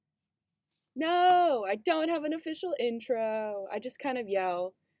No, I don't have an official intro. I just kind of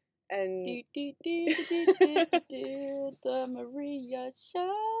yell. And The Maria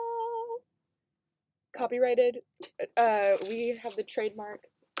Show. copyrighted. We have the trademark.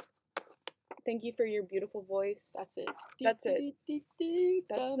 Thank you for your beautiful voice. That's it. That's it.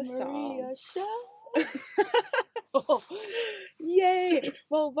 That's the Maria song. Show. Yay!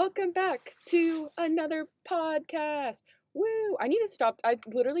 Well, welcome back to another podcast. Woo! I need to stop. I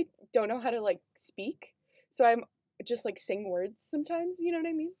literally don't know how to speak, so I'm just sing words sometimes. You know what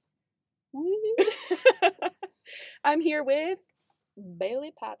I mean? Woo! I'm here with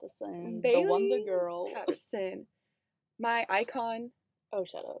Bailey Patterson, Bailey the Wonder Girl. Patterson, my icon, Oh,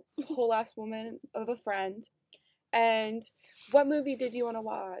 shut up. whole ass woman of a friend. And what movie did you want to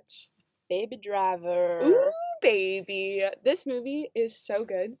watch? Baby Driver. Ooh, baby! This movie is so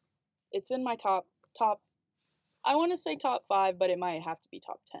good. It's in my top. I want to say top 5, but it might have to be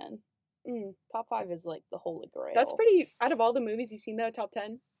top 10. Top 5 is like the holy grail. That's pretty. Out of all the movies you've seen, though, top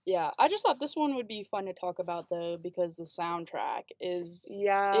 10. Yeah, I just thought this one would be fun to talk about though because the soundtrack is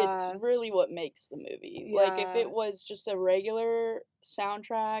Yeah. it's really what makes the movie. Yeah. Like if it was just a regular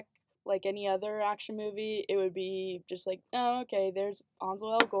soundtrack like any other action movie, it would be just like, oh, okay, there's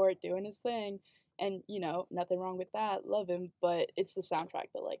Ansel Elgort doing his thing and nothing wrong with that. Love him, but it's the soundtrack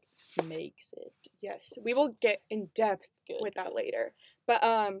that like makes it Yes, we will get in depth good. with that later. But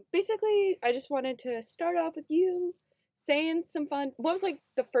basically, I just wanted to start off with you saying some fun. What was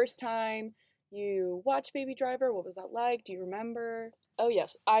the first time you watched Baby Driver? What was that like? Do you remember? Oh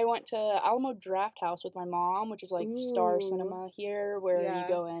yes, I went to Alamo Draft House with my mom, which is like Star Ooh. Cinema here, where Yeah. you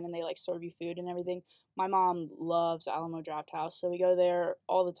go in and they like serve you food and everything. My mom loves Alamo Draft House, so we go there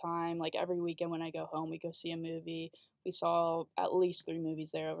all the time. Like every weekend when I go home, we go see a movie. We saw at least 3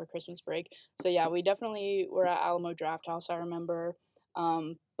 movies there over Christmas break. So yeah, we definitely were at Alamo Draft House, I remember.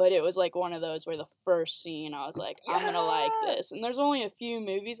 But it was like one of those where the first scene I was like, I'm gonna like this. And there's only a few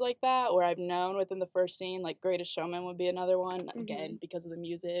movies like that where I've known within the first scene, like Greatest Showman would be another one, again, because of the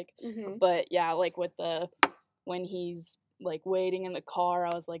music. Mm-hmm. But yeah, like with when he's like waiting in the car,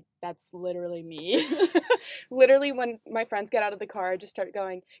 I was like, that's literally me. Literally, when my friends get out of the car, I just start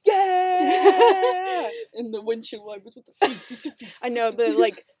going, yeah! In the windshield wipers with the I know,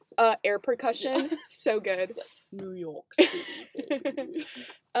 the air percussion, so good. New York City, baby.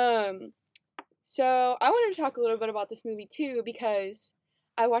 So I wanted to talk a little bit about this movie too because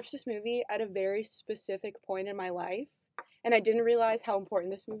I watched this movie at a very specific point in my life, and I didn't realize how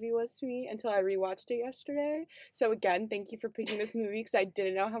important this movie was to me until I rewatched it yesterday. So again, thank you for picking this movie because I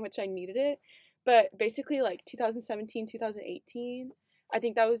didn't know how much I needed it. But basically, 2017, 2018, I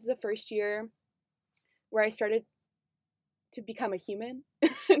think that was the first year where I started to become a human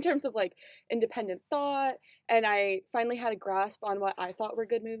in terms of independent thought, and I finally had a grasp on what I thought were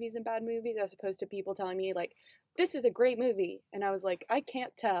good movies and bad movies as opposed to people telling me this is a great movie, and I was like, I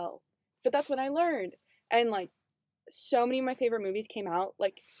can't tell. But that's what I learned. And so many of my favorite movies came out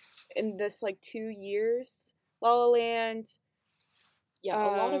in this 2 years. La La Land. Yeah,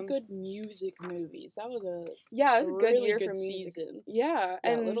 a lot of good music movies. That was it was a good really year good for music. season. Yeah,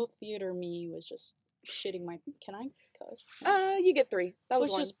 and little theater me was just shitting my. Can I cuss? You get 3. That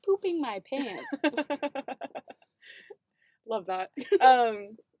was just pooping my pants. Love that.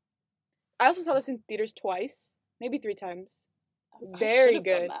 I also saw this in theaters twice, maybe 3 times. Very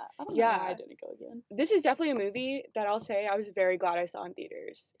good. I don't know why I didn't go again. This is definitely a movie that I'll say I was very glad I saw in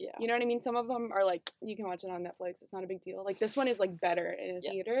theaters. Yeah. You know what I mean? Some of them are you can watch it on Netflix. It's not a big deal. This one is better in a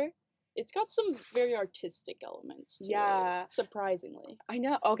theater. It's got some very artistic elements to it, surprisingly. I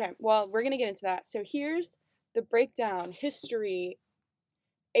know. Okay, well, we're going to get into that. So here's the breakdown, history,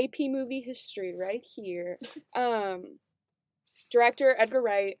 AP movie history right here. Director, Edgar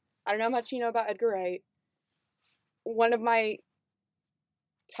Wright. I don't know how much you know about Edgar Wright. One of my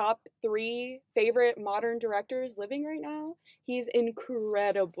top 3 favorite modern directors living right now. He's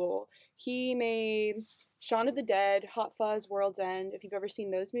incredible. He made Shaun of the Dead, Hot Fuzz, World's End. If you've ever seen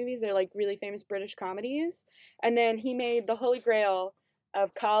those movies, they're really famous British comedies. And then he made the holy grail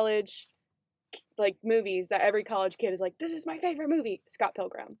of college movies that every college kid is this is my favorite movie, Scott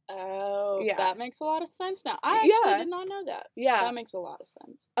Pilgrim. Oh, yeah. That makes a lot of sense now. I actually did not know that. Yeah. That makes a lot of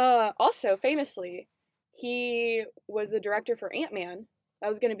sense. Also, famously, he was the director for Ant-Man. That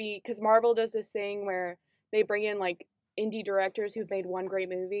was going to be, because Marvel does this thing where they bring in, indie directors who've made one great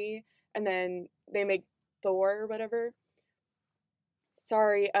movie, and then they make Thor or whatever.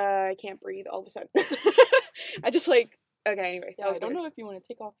 Sorry, I can't breathe all of a sudden. I just, okay, anyway. Yeah, I don't know if you want to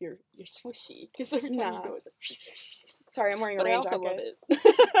take off your swishy, because every time you go, it's Sorry, I'm wearing a rain jacket. But I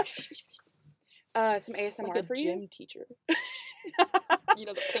also love it. Some ASMR like for a you? gym teacher. You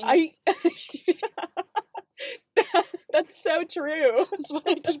know, the I paints. That's so true. That's what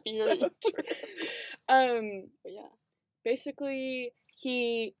I keep That's hearing. so true. But yeah. Basically,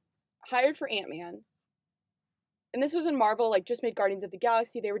 he hired for Ant-Man. And this was when Marvel, like, just made Guardians of the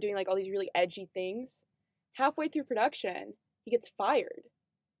Galaxy. They were doing, like, all these really edgy things. Halfway through production, he gets fired.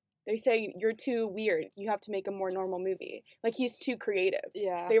 They say, you're too weird. You have to make a more normal movie. Like, he's too creative.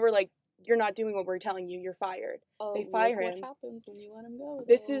 Yeah. They were like, you're not doing what we're telling you. You're fired. They fire him. What happens when you let him go?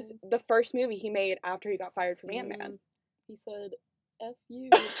 This is the first movie he made after he got fired from Ant-Man. He said, F you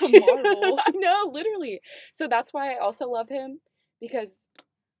to Marvel. I know, literally. So that's why I also love him, because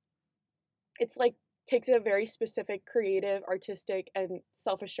it's like, takes a very specific, creative, artistic, and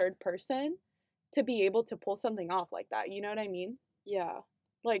self-assured person to be able to pull something off like that. You know what I mean? Yeah.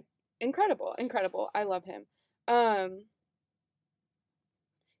 Like, incredible. I love him.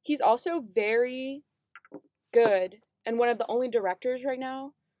 He's also very good and one of the only directors right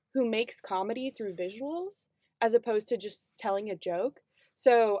now who makes comedy through visuals as opposed to just telling a joke.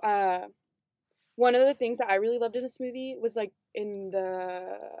 So, one of the things that I really loved in this movie was, like, in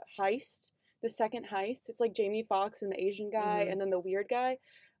the heist, the second heist, it's like Jamie Foxx and the Asian guy and then the weird guy.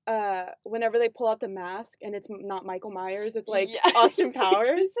 Whenever they pull out the mask and it's not Michael Myers, it's like Austin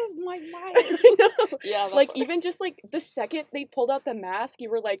Powers. This is Mike Myers. I know. Yeah. Like, even just like the second they pulled out the mask, you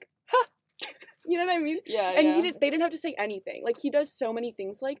were like, ha! You know what I mean? Yeah. And they didn't have to say anything. Like, he does so many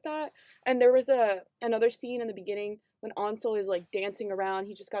things like that. And there was another scene in the beginning when Ansel is, like, dancing around.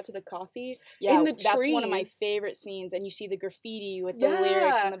 He just got to the coffee. Yeah, in the that's one of my trees. favorite scenes, and you see the graffiti with the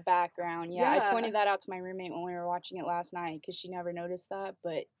lyrics in the background. Yeah, I pointed that out to my roommate when we were watching it last night, because she never noticed that,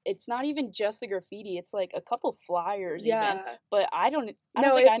 but it's not even just the graffiti, it's like a couple flyers even, but I don't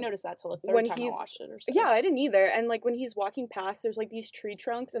think I noticed that till the third time I watched it or something. Yeah, I didn't either, and, like, when he's walking past, there's, like, these tree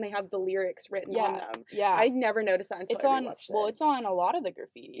trunks, and they have the lyrics written on them. Yeah. I never noticed that until I rewatched it. Well, it's on a lot of the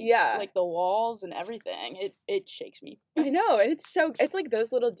graffiti. Yeah. Like, the walls and everything. It shakes me. I know, and it's like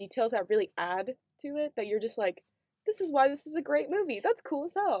those little details that really add to it, that you're just like, this is why this is a great movie. That's cool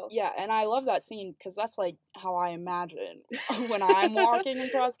as hell. Yeah, and I love that scene, because that's, like, how I imagine when I'm walking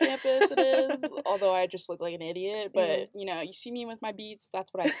across campus it is, although I just look like an idiot, but, you know, you see me with my beats,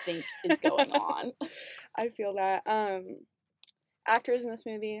 that's what I think is going on. I feel that. Actors in this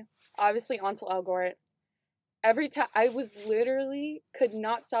movie, obviously Ansel Elgort. Every time, I was literally, could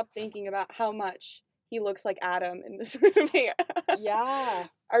not stop thinking about how much he looks like Adam in this movie. Yeah.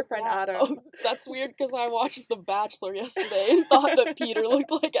 Our friend Adam. Oh, that's weird, because I watched The Bachelor yesterday and thought that Peter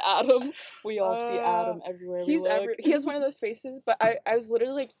looked like Adam. We all see Adam everywhere we look. He has one of those faces, but I was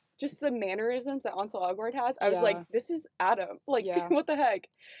literally like, just the mannerisms that Ansel Elgort has, I was like, this is Adam. Like, what the heck?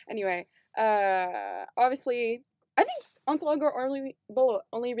 Anyway, obviously, I think Ansel Elgort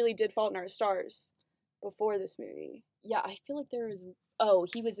only really did Fault in Our Stars before this movie. Yeah, I feel like there was... Oh,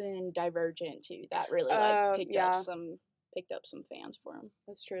 he was in Divergent, too. That really, picked up some fans for him.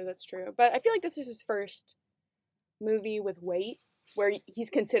 That's true. But I feel like this is his first movie with weight, where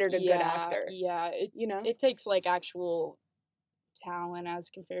he's considered a good actor. Yeah, it takes, like, actual talent as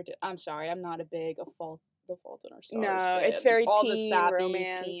compared to... I'm sorry, I'm not a big The Fault in Our Stars. No, it's very all teen the sappy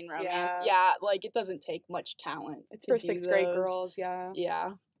romance. Teen romance. Yeah, like, it doesn't take much talent. It's for sixth grade girls, yeah.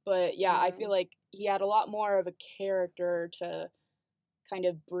 Yeah, but I feel like he had a lot more of a character to kind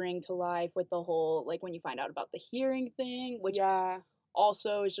of bring to life with the whole, like, when you find out about the hearing thing, which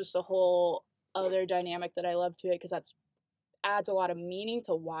also is just a whole other dynamic that I love to it, because that adds a lot of meaning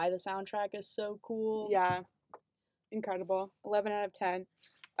to why the soundtrack is so cool. Yeah. Incredible. 11 out of 10.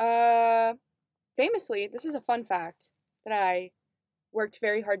 Famously, this is a fun fact that I worked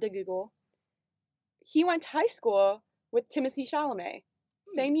very hard to Google. He went to high school with Timothée Chalamet.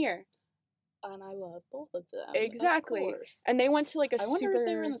 Same year. And I love both of them. Exactly. Of course. And they went to, like, I wonder if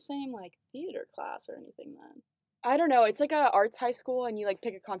they were in the same, like, theater class or anything then. I don't know. It's like a arts high school, and you, like,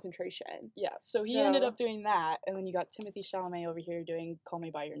 pick a concentration. Yeah, so he ended up doing that, and then you got Timothée Chalamet over here doing Call Me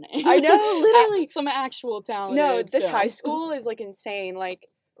By Your Name. I know, literally. Some actual talent. No, this high school is, like, insane. Like,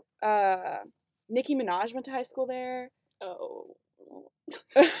 Nicki Minaj went to high school there. Oh.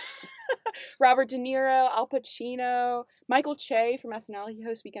 Robert De Niro, Al Pacino, Michael Che from SNL, he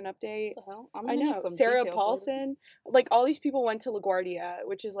hosts Weekend Update. The hell? I know. Sarah Paulson. Like, all these people went to LaGuardia,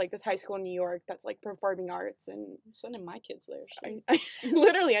 which is, like, this high school in New York that's, like, performing arts. And I'm sending my kids there.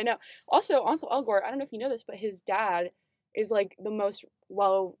 Literally, I know. Also, Ansel Elgort, I don't know if you know this, but his dad is, like, the most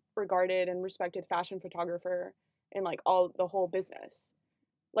well-regarded and respected fashion photographer in, like, the whole business.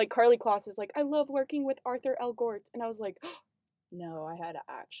 Like, Karlie Kloss is like, I love working with Arthur Elgort. And I was like, No, I had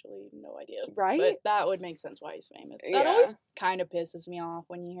actually no idea. Right? But that would make sense why he's famous. That always kind of pisses me off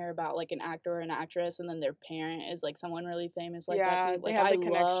when you hear about like an actor or an actress and then their parent is like someone really famous like that too. Like they have I the love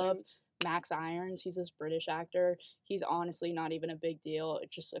connections. Max Irons. He's this British actor. He's honestly not even a big deal.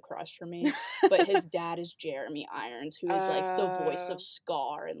 It's just a crush for me. But his dad is Jeremy Irons, who is like the voice of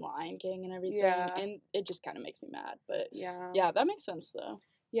Scar and Lion King and everything. Yeah. And it just kind of makes me mad. But Yeah. yeah, that makes sense though.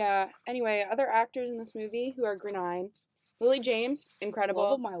 Yeah. Anyway, other actors in this movie who are Green. Lily James, incredible.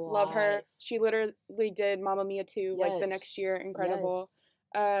 Love of my Love her. life. She literally did Mamma Mia 2 like the next year. Incredible.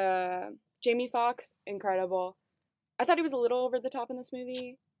 Yes. Jamie Foxx, incredible. I thought he was a little over the top in this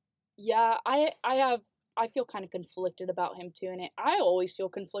movie. Yeah, I feel kind of conflicted about him too, and I always feel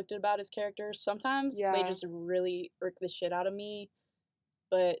conflicted about his characters. Sometimes they just really irk the shit out of me,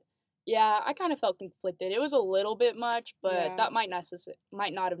 but yeah, I kind of felt conflicted. It was a little bit much, but that might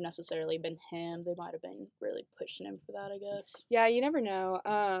not have necessarily been him. They might have been really pushing him for that, I guess. Yeah, you never know.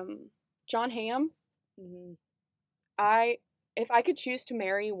 Jon Hamm. Mm-hmm. If I could choose to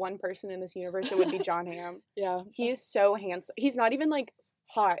marry one person in this universe, it would be Jon Hamm. Yeah, he is so handsome. He's not even like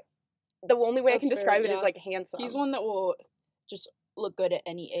hot. The only way I can describe it is like handsome. He's one that will just look good at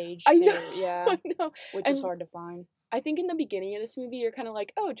any age. I too. know. Yeah, I know. Which is hard to find. I think in the beginning of this movie, you're kind of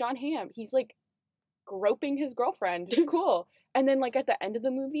like, oh, Jon Hamm. He's like groping his girlfriend. Cool. And then like at the end of the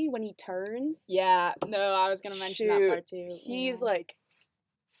movie, when he turns. Yeah. No, I was gonna mention that part too. He's like.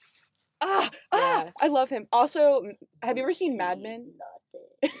 I love him. Also, have you ever seen Mad Men?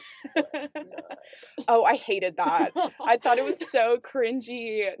 Oh, I hated that. I thought it was so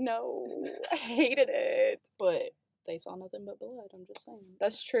cringy. No, I hated it. But they saw nothing but blood. I'm just saying.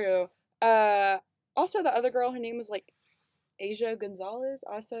 That's true. Also, the other girl, her name was like Asa Gonzalez,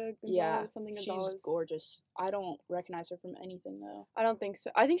 something Gonzalez. She's gorgeous. I don't recognize her from anything though. I don't think so.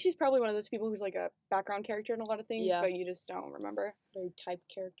 I think she's probably one of those people who's like a background character in a lot of things, but you just don't remember. Very type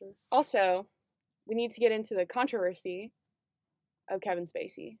character. Also, we need to get into the controversy of Kevin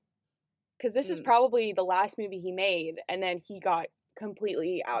Spacey. Because this is probably the last movie he made, and then he got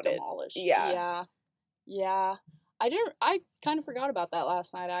completely outed. Demolished. Yeah. I kind of forgot about that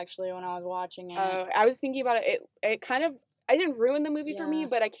last night, actually, when I was watching it. I was thinking about it. It kind of, I didn't ruin the movie for me,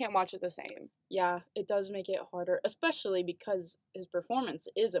 but I can't watch it the same. Yeah, it does make it harder, especially because his performance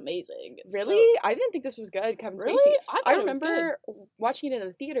is amazing. Really? So, I didn't think this was good, Kevin Spacey. Really? I remember watching it in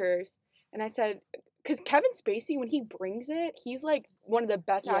the theaters, and I said, because Kevin Spacey, when he brings it, he's like one of the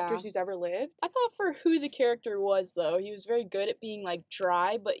best actors who's ever lived. I thought for who the character was, though, he was very good at being like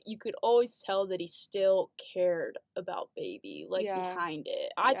dry, but you could always tell that he still cared about Baby, like behind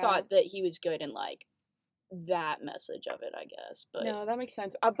it. I thought that he was good in like that message of it, I guess. But no, that makes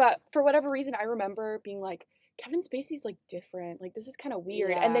sense. But for whatever reason, I remember being like, Kevin Spacey's like different. Like this is kind of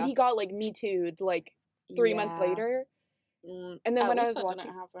weird. And then he got like Me Too'd like 3 months later. And then when I was watching,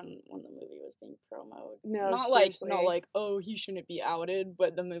 didn't happen when the movie was being promoted. No, not like oh, he shouldn't be outed,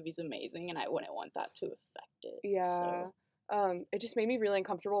 but the movie's amazing, and I wouldn't want that to affect it. Yeah. So. It just made me really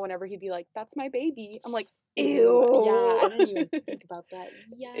uncomfortable whenever he'd be like, "That's my baby." I'm like, ew. Yeah, I didn't even think about that.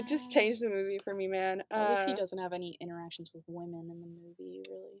 Yeah. It just changed the movie for me, man. At least he doesn't have any interactions with women in the movie,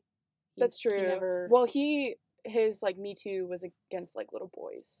 really. That's true. Well, his like Me Too was against like little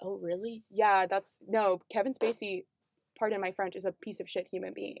boys. Oh, really? Yeah, Kevin Spacey, pardon my French, is a piece of shit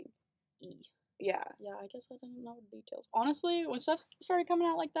human being. Yeah. Yeah, I guess I didn't know the details. Honestly, when stuff started coming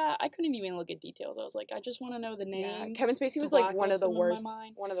out like that, I couldn't even look at details. I was like, I just want to know the names. Yeah. Kevin Spacey was like one of the worst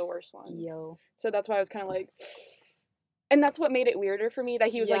ones. Yo. So that's why I was kind of like, and that's what made it weirder for me that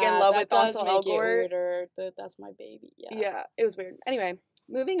he was like in love with Ansel Elgort. That's my baby. Yeah. Yeah, it was weird. Anyway,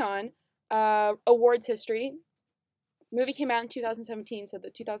 moving on. Awards history. Movie came out in 2017, so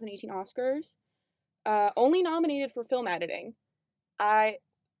the 2018 Oscars. Only nominated for film editing.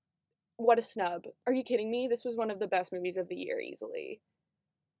 What a snub. Are you kidding me? This was one of the best movies of the year, easily.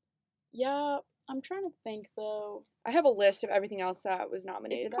 Yeah, I'm trying to think, though. I have a list of everything else that was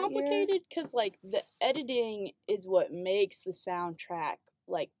nominated. It's complicated because, like, the editing is what makes the soundtrack,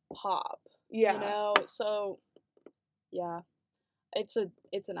 like, pop. Yeah. You know? So, yeah. It's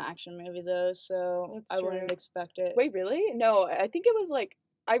an action movie, though, so I wouldn't expect it. Wait, really? No, I think it was, like,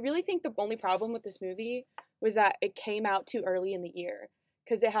 I really think the only problem with this movie was that it came out too early in the year.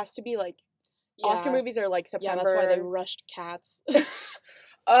 Because it has to be, like, Oscar movies are, like, September. Yeah, that's why they rushed Cats.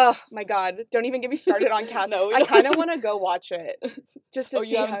 Oh, my God. Don't even get me started on Cats. No, I kind of want to go watch it. Just to see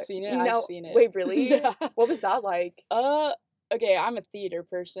you haven't seen it? No. I've seen it. Wait, really? Yeah. What was that like? Okay, I'm a theater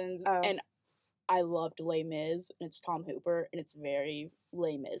person, and I loved Les Mis, and it's Tom Hooper, and it's very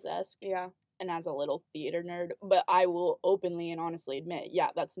Les Mis-esque. Yeah. and as a little theater nerd, but I will openly and honestly admit, yeah,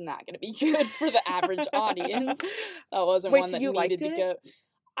 that's not going to be good for the average audience. That wasn't Wait, one so that you needed liked to it? go.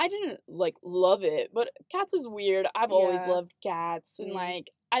 I didn't like love it, but Cats is weird. I've always Yeah. loved Cats, and Mm. like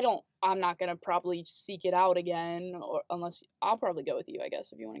I'm not gonna probably seek it out again, or unless I'll probably go with you, I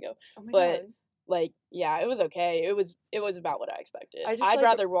guess, if you want to go. Oh my But god. like, yeah, it was okay. It was about what I expected. I just I'd like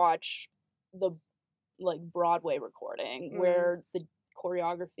rather watch the like Broadway recording where the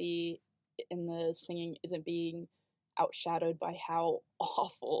choreography and the singing isn't being outshadowed by how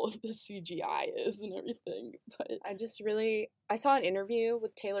awful the CGI is and everything. But I saw an interview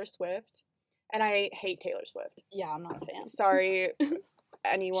with Taylor Swift, and I hate Taylor Swift. yeah, I'm not a fan. Sorry,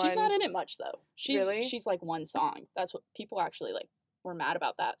 anyone. She's not in it much though. Really? She's like one song. That's what people actually like were mad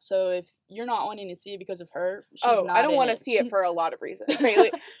about that. So if you're not wanting to see it because of her, she's not I don't want to see it for a lot of reasons,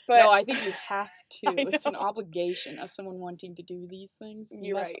 Bailey. But no, I think you have to. I It's an know. obligation as someone wanting to do these things. You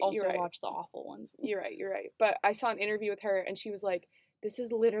You're must right, also you're right. watch the awful ones. You're right. But I saw an interview with her, and she was like, "This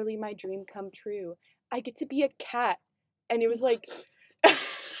is literally my dream come true. I get to be a cat," and it was like.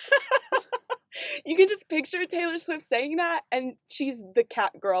 You can just picture Taylor Swift saying that, and she's the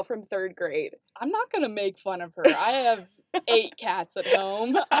cat girl from 3rd grade. I'm not gonna make fun of her. I have 8 cats at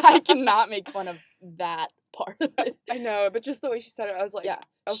home. I cannot make fun of that part of it. I know, but just the way she said it, I was like, Yeah,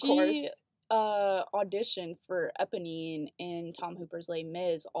 of she course. auditioned for Eponine in Tom Hooper's Les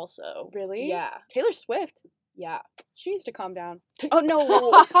Mis also. Really? Yeah. Taylor Swift? Yeah. She needs to calm down. Oh, no.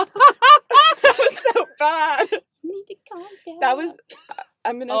 That was so bad. Need to calm down. That was...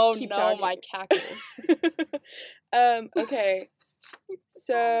 I'm gonna keep talking. My cackles. Okay.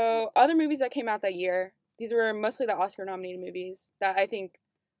 So, other movies that came out that year. These were mostly the Oscar-nominated movies that I think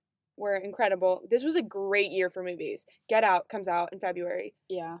were incredible. This was a great year for movies. Get Out comes out in February.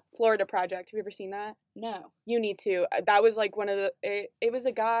 Yeah. Florida Project. Have you ever seen that? No. You need to. That was like one of the... It was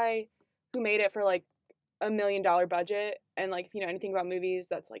a guy who made it for like $1 million budget. And like, if you know anything about movies,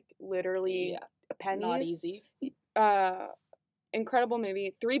 that's like literally pennies. Not easy. Incredible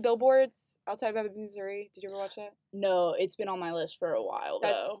movie. 3 Billboards Outside of Ebbing, Missouri. Did you ever watch that? No, it's been on my list for a while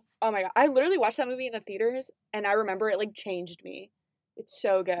though. Oh my god. I literally watched that movie in the theaters, and I remember it like changed me. It's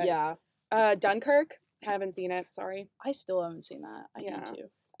so good. Yeah. Dunkirk. Haven't seen it. Sorry. I still haven't seen that. I need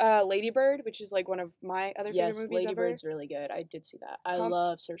to. Lady Bird, which is like one of my other favorite movies Lady ever. Bird's really good. I did see that. I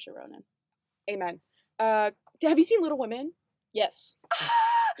love Saoirse Ronan. Amen. Have you seen Little Women? Yes.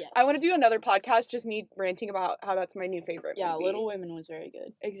 Yes. I want to do another podcast, just me ranting about how that's my new favorite movie. Little Women was very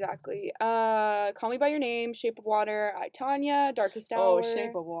good. Exactly. Call Me by Your Name, Shape of Water, I, Tonya, Darkest Hour. Oh,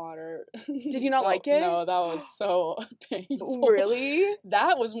 Shape of Water. Did you not like it? No, that was so painful. Really?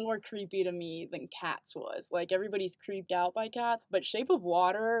 That was more creepy to me than Cats was. Like, everybody's creeped out by Cats, but Shape of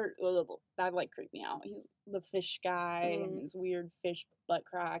Water, that, like, creeped me out. He's the fish guy and his weird fish butt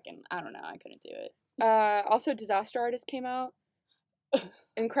crack, and I don't know, I couldn't do it. Also, Disaster Artist came out.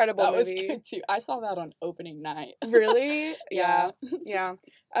 Incredible that movie. Was good too. I saw that on opening night. Really? Yeah. Yeah.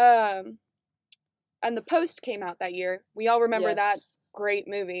 And The Post came out that year. We all remember that great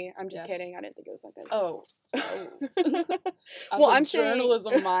movie. I'm just kidding. I didn't think it was that good. Oh. Well, I'm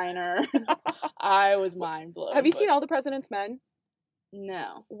journalism minor. I was mind blown. Have you seen All the President's Men?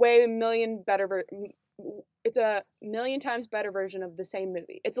 No. Way a million better. It's a million times better version of the same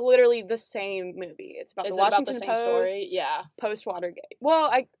movie. It's literally the same movie. It's about the Washington Post story. Yeah. Post Watergate.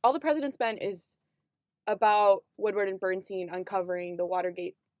 Well, All the President's Men is about Woodward and Bernstein uncovering the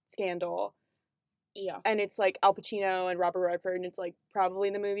Watergate scandal. Yeah. And it's like Al Pacino and Robert Redford, and it's like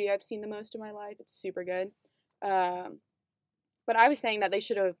probably the movie I've seen the most in my life. It's super good. But I was saying that they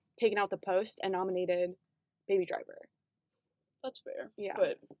should have taken out The Post and nominated Baby Driver. That's fair. Yeah.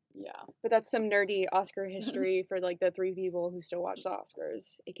 But yeah. But that's some nerdy Oscar history for like the 3 people who still watch the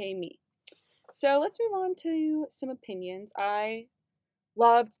Oscars, aka me. So let's move on to some opinions. I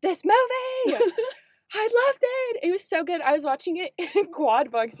loved this movie! I loved it! It was so good. I was watching it in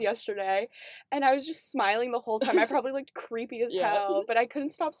Quad Bugs yesterday, and I was just smiling the whole time. I probably looked creepy as hell, but I couldn't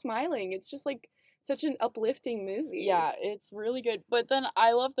stop smiling. It's just like such an uplifting movie. Yeah, it's really good. But then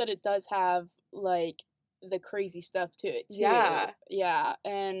I love that it does have like the crazy stuff to it too. Yeah,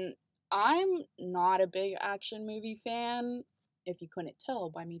 and I'm not a big action movie fan, if you couldn't tell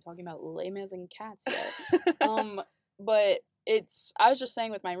by me talking about Les Mis and Cats yet. But I was just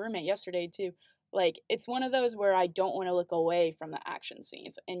saying with my roommate yesterday too, like, it's one of those where I don't want to look away from the action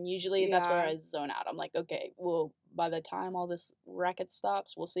scenes, and usually that's where I zone out. I'm like, okay, well, by the time all this racket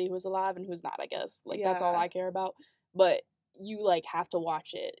stops, we'll see who's alive and who's not, I guess. Like, that's all I care about. But you like have to watch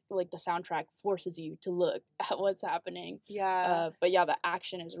it. Like the soundtrack forces you to look at what's happening. Yeah. But yeah, the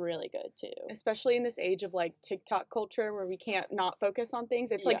action is really good too. Especially in this age of like TikTok culture where we can't not focus on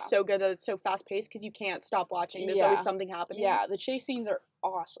things. It's like Yeah. so good that it's so fast paced because you can't stop watching. There's always Yeah. something happening. Yeah, the chase scenes are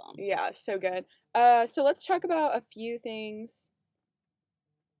awesome. Yeah, so good. So let's talk about a few things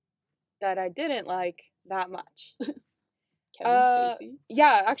that I didn't like that much. Kevin Spacey.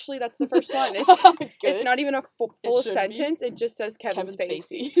 Yeah, actually, that's the first one. It's Good. not even a full should be. sentence. It just says Kevin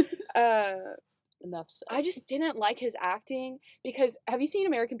Spacey. Enough said. I just didn't like his acting because have you seen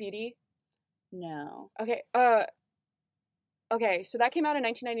American Beauty? No. Okay. Okay. So that came out in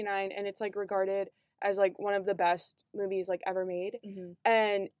 1999, and it's like regarded as like one of the best movies like ever made. Mm-hmm.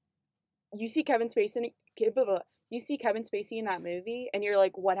 And you see Kevin Spacey. You see Kevin Spacey in that movie, and you're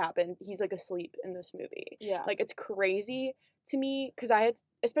like, "What happened?" He's like asleep in this movie. Yeah. Like it's crazy to me because I had,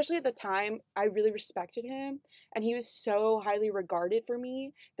 especially at the time, I really respected him, and he was so highly regarded for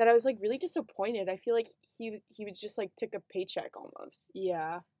me that I was like really disappointed. I feel like he was just like took a paycheck almost.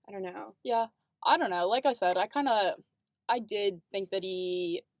 Yeah. I don't know. Yeah. I don't know. Like I said, I did think that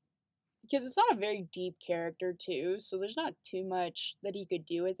he, because it's not a very deep character too, so there's not too much that he could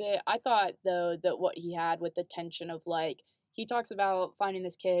do with it. I thought though that what he had with the tension of like he talks about finding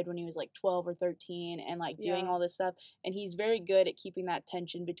this kid when he was like 12 or 13 and like doing all this stuff, and he's very good at keeping that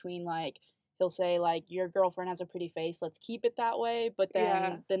tension between like he'll say like your girlfriend has a pretty face, let's keep it that way, but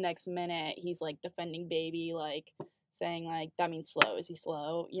then the next minute he's like defending baby, like saying like that means slow, is he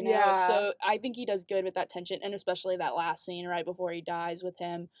slow, you know? Yeah. So I think he does good with that tension, and especially that last scene right before he dies with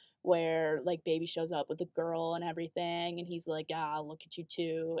him where like baby shows up with a girl and everything, and he's like, look at you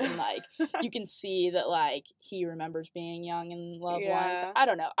too, and like you can see that like he remembers being young and loved ones. I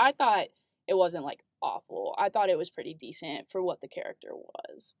don't know, I thought it wasn't like awful. I thought it was pretty decent for what the character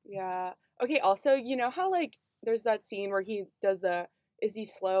was. Yeah. Okay, also, you know how like there's that scene where he does the is he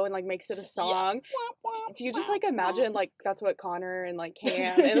slow and like makes it a song? Yeah. Do you just like imagine like that's what Connor and like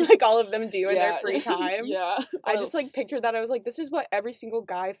Cam and like all of them do in their free time? Yeah. I just like pictured that. I was like, this is what every single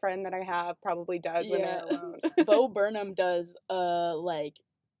guy friend that I have probably does when they're alone. Bo Burnham does like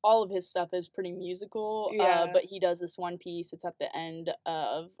all of his stuff is pretty musical. But he does this one piece. It's at the end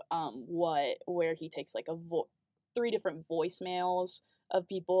of where he takes like 3 different voicemails of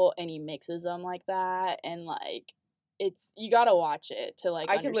people and he mixes them like that, and like it's, you gotta watch it to like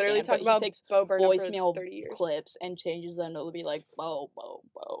I can literally talk about Bo Burnham voicemail for 30 years. clips and changes them to be like Bo.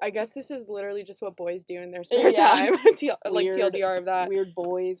 I guess this is literally just what boys do in their spare time. Like TLDR of that. Weird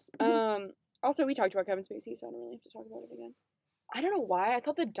boys. Also, we talked about Kevin Spacey, so I don't really have to talk about it again. I don't know why. I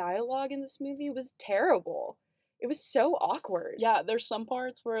thought the dialogue in this movie was terrible. It was so awkward. Yeah, there's some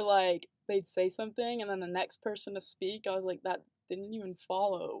parts where like they'd say something and then the next person to speak, I was like, that didn't even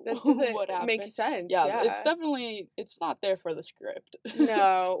follow that doesn't what happened. Make sense. Yeah, it's definitely, it's not there for the script.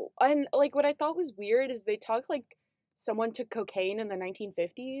 No. And like what I thought was weird is they talk like someone took cocaine in the 1950s.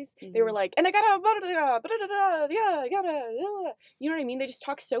 Mm-hmm. They were like, and I gotta, yeah, you know what I mean? They just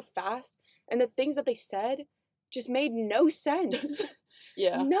talk so fast, and the things that they said just made no sense.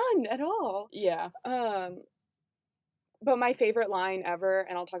 Yeah. None at all. Yeah. But my favorite line ever,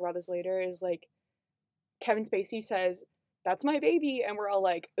 and I'll talk about this later, is like Kevin Spacey says, "That's my baby," and we're all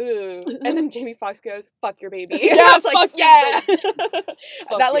like, "Ooh," and then Jamie Foxx goes, "Fuck your baby." Yeah, I was like, yeah.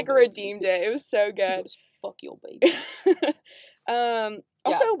 That like redeemed it. It was so good. Fuck your baby.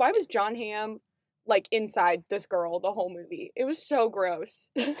 Also, why was John Hamm like inside this girl the whole movie? It was so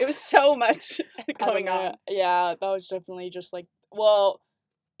gross. It was so much going on. Yeah, that was definitely just like, well,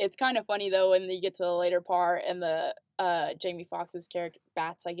 it's kind of funny though when you get to the later part and the Jamie Foxx's character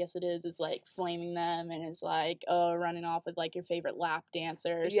Bats, I guess it is like flaming them and is like running off with like your favorite lap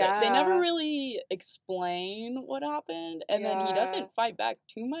dancer. So they never really explain what happened, and then he doesn't fight back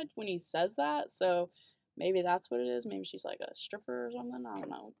too much when he says that. So maybe that's what it is. Maybe she's like a stripper or something. I don't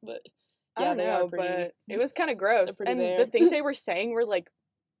know, but I don't know, but it was kind of gross. And the things they were saying were like,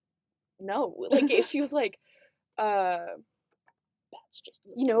 no, like she was like, that's just,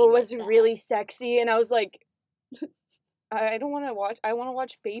 you know, it was really sexy, and I was like, I don't want to watch. I want to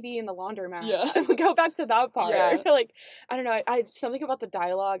watch Baby in the Laundromat. Yeah, and go back to that part. Yeah. Like, I don't know. I something about the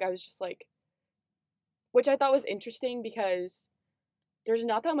dialogue. I was just like, which I thought was interesting because there's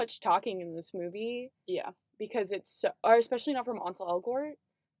not that much talking in this movie. Yeah, because it's so, or especially not from Ansel Elgort.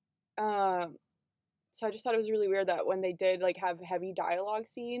 So I just thought it was really weird that when they did like have heavy dialogue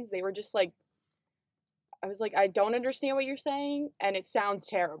scenes, they were just like, I was like, I don't understand what you're saying, and it sounds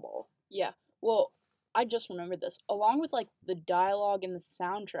terrible. Yeah. Well, I just remembered this. Along with like the dialogue and the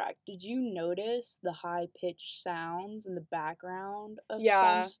soundtrack, did you notice the high pitched sounds in the background of some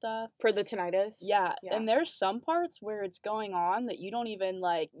Yeah, stuff? for the tinnitus. Yeah, Yeah. and there's some parts where it's going on that you don't even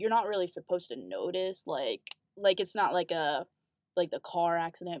like you're not really supposed to notice like it's not like a like the car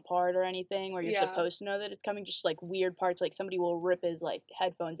accident part or anything where you're Yeah. supposed to know that it's coming, just like weird parts like somebody will rip his like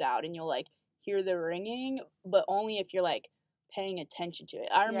headphones out and you'll like hear the ringing, but only if you're like paying attention to it.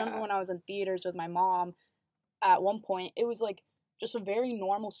 I remember Yeah. when I was in theaters with my mom at one point, it was like just a very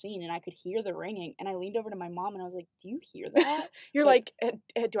normal scene and I could hear the ringing and I leaned over to my mom and I was like, "Do you hear that?" You're Like, like,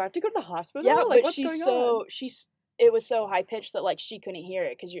 do I have to go to the hospital? yeah, Like, but what's going on? she's it was so high pitched that like she couldn't hear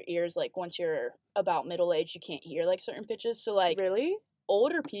it because your ears like once you're about middle age you can't hear like certain pitches. So like Really?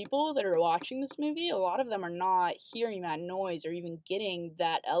 older people that are watching this movie, a lot of them are not hearing that noise or even getting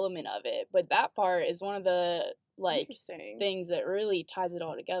that element of it. But that part is one of the like Interesting. things that really ties it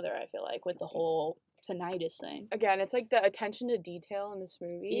all together, I feel like, with the whole tinnitus thing. Again, it's like the attention to detail in this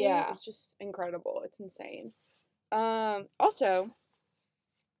movie Yeah. is just incredible. It's insane. Also,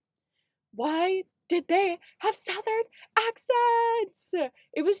 why did they have southern accents?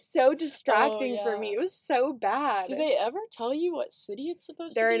 It was so distracting for me. yeah. It was so bad. Do they ever tell you what city it's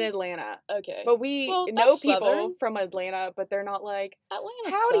supposed They're to in be? Atlanta. Okay. But we Well, know that's people southern. from Atlanta, but they're not like,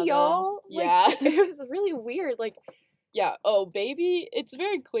 Atlanta's howdy southern. y'all. Like, Yeah. It was really weird. Like, Yeah. Oh, baby, it's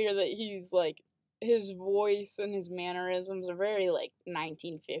very clear that he's like his voice and his mannerisms are very like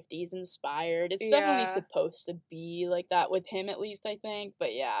 1950s inspired. It's definitely yeah. supposed to be like that with him at least, I think.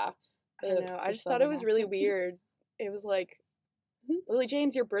 But yeah. I don't know. I just thought it was really weird. It was like, Lily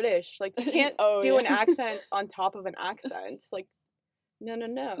James, you're British. Like, you can't do an accent on top of an accent. Like,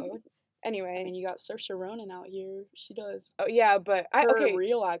 no. Anyway. I mean, you got Saoirse Ronan out here. She does. Oh, yeah, but Her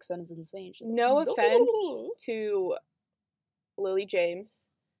real accent is insane. She's no like, offense to Lily James.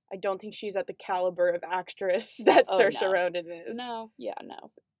 I don't think she's at the caliber of actress that Oh, Saoirse no. Ronan is. No. Yeah, no.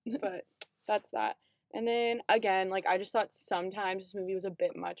 But that's that. And then again, like I just thought sometimes this movie was a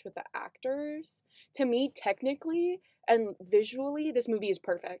bit much with the actors. To me, technically and visually, this movie is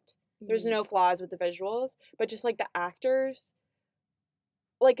perfect. There's Mhm. no flaws with the visuals, but just like the actors,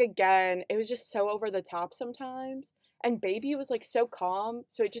 like again, it was just so over the top sometimes. And Baby was like so calm,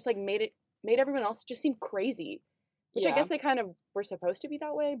 so it just like made everyone else just seem crazy. Which I Yeah. guess they kind of were supposed to be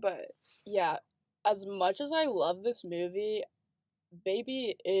that way, but Yeah. As much as I love this movie,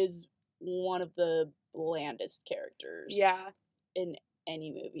 Baby is one of the blandest characters yeah, in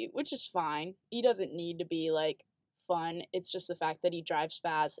any movie, which is fine. He doesn't need to be like fun. It's just the fact that he drives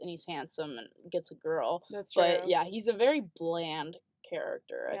fast and he's handsome and gets a girl. that's true. But yeah, he's a very bland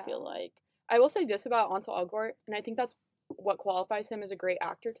character, I Yeah. feel like. I will say this about Ansel Elgort, and I think that's what qualifies him as a great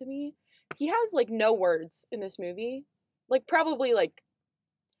actor to me. He has like no words in this movie, like probably like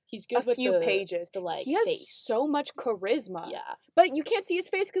He's a good with few pages. the like He has face. so much charisma, Yeah. but you can't see his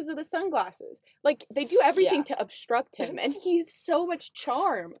face because of the sunglasses. Like they do everything Yeah. to obstruct him, and he's so much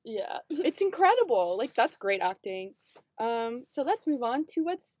charm. Yeah. It's incredible. Like that's great acting. So let's move on to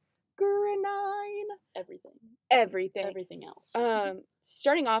what's grenine. Everything. Everything. Everything else.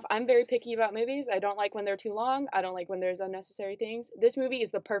 Starting off, I'm very picky about movies. I don't like when they're too long. I don't like when there's unnecessary things. This movie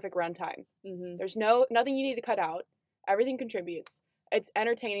is the perfect runtime. Mm-hmm. There's nothing you need to cut out. Everything contributes. It's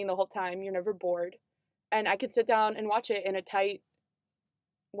entertaining the whole time. You're never bored. And I could sit down and watch it in a tight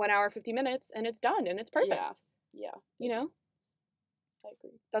 1 hour, 50 minutes, and it's done, and it's perfect. Yeah. You know? I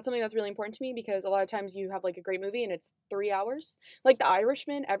agree. That's something that's really important to me because a lot of times you have like a great movie and it's 3 hours. Like The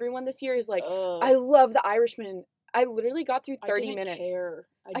Irishman, everyone this year is like, I love The Irishman. I literally got through 30 minutes. Care.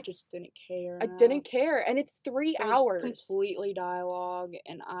 I just didn't care. I didn't care, and it's 3 It was hours. completely dialogue,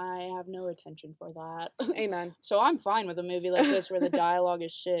 and I have no attention for that. Amen. So I'm fine with a movie like this where the dialogue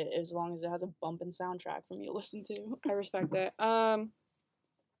is shit, as long as it has a bumping soundtrack for me to listen to. I respect it.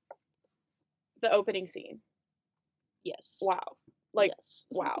 The opening scene. Yes. Wow. Like yes.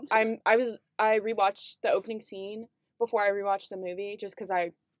 wow. I rewatched the opening scene before I rewatched the movie just because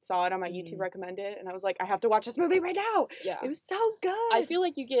I saw it on my YouTube recommended, and I was like, I have to watch this movie right now. Yeah. It was so good. I feel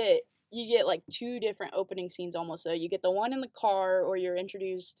like you get like 2 different opening scenes almost. So you get the one in the car where you're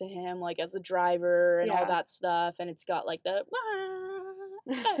introduced to him like as the driver and all that stuff, and it's got like the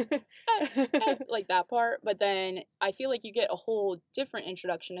like that part. But then I feel like you get a whole different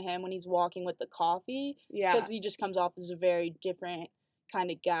introduction to him when he's walking with the coffee. Yeah. Because he just comes off as a very different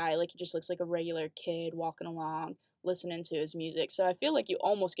kind of guy. Like he just looks like a regular kid walking along, listening to his music. So I feel like you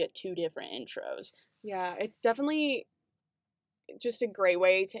almost get 2 different intros. Yeah, it's definitely just a great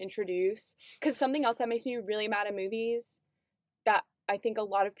way to introduce. Because something else that makes me really mad at movies that I think a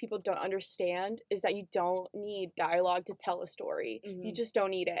lot of people don't understand is that you don't need dialogue to tell a story. You Mhm. just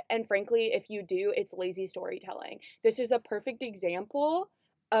don't need it. And frankly, if you do, it's lazy storytelling. This is a perfect example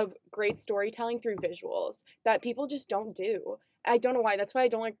of great storytelling through visuals that people just don't do. I don't know why. That's why I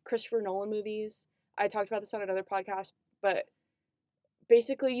don't like Christopher Nolan movies. I talked about this on another podcast, but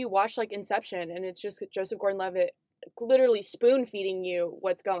basically you watch like Inception and it's just Joseph Gordon-Levitt literally spoon feeding you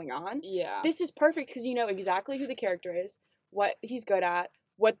what's going on. Yeah. This is perfect because you know exactly who the character is, what he's good at,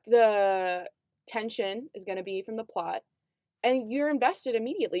 what the tension is going to be from the plot, and you're invested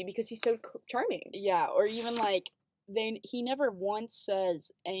immediately because he's so charming. Yeah, or even like he never once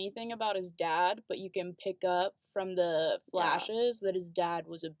says anything about his dad, but you can pick up from the flashes that his dad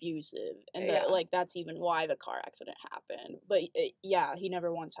was abusive, and that Yeah. like that's even why the car accident happened. But yeah, he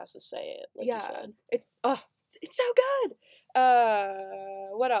never once has to say it, like you said. It's so good.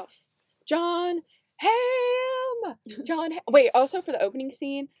 What else? John Hamm. Wait, also for the opening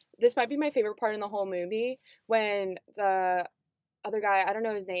scene, this might be my favorite part in the whole movie when the other guy, I don't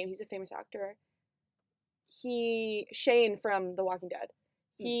know his name, he's a famous actor. Shane from The Walking Dead.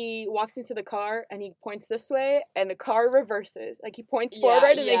 He walks into the car and he points this way and the car reverses. Like he points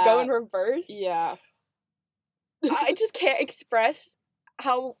forward and they go in reverse. Yeah. I just can't express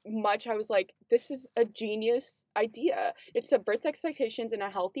how much I was like, this is a genius idea. It subverts expectations in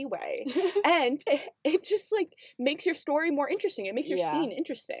a healthy way. And it just like makes your story more interesting. It makes your scene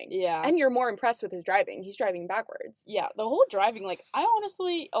interesting. Yeah. And you're more impressed with his driving. He's driving backwards. Yeah, the whole driving, like, I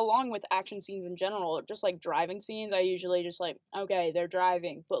honestly, along with action scenes in general, just like driving scenes, I usually just like, okay, they're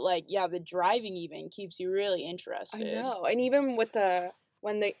driving. But like, yeah, the driving even keeps you really interested. I know. And even with the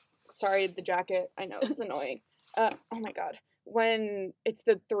jacket, I know it's annoying. Oh my god. When it's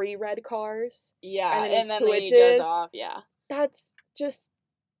the 3 red cars. Yeah, and then he goes off, yeah. That's just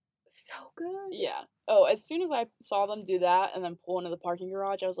so good. Yeah. Oh, as soon as I saw them do that and then pull into the parking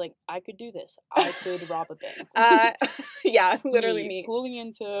garage, I was like, I could do this. I could rob a bank. Yeah, literally me. Pulling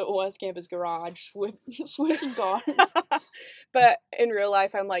into West Campus garage with switching cars. But in real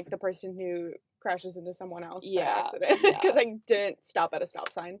life, I'm like the person who crashes into someone else by accident because I didn't stop at a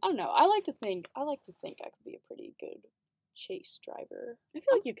stop sign. I don't know. I like to think I could be a pretty good chase driver. I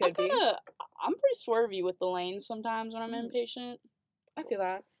feel like you could be. I'm pretty swervy with the lanes sometimes when I'm impatient. I feel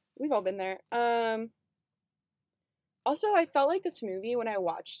that. We've all been there. Also, I felt like this movie, when I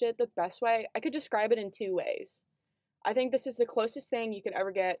watched it, the best way, I could describe it in 2 ways. I think this is the closest thing you could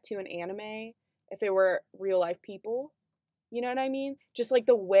ever get to an anime if it were real life people. You know what I mean? Just like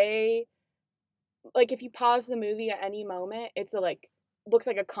the way, like if you pause the movie at any moment, it's looks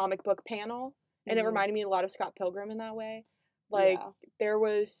like a comic book panel. And it reminded me a lot of Scott Pilgrim in that way. Like, there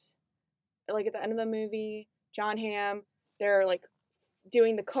was, like, at the end of the movie, John Hamm, they're, like,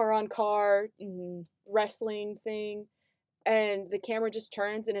 doing the car-on-car wrestling thing. And the camera just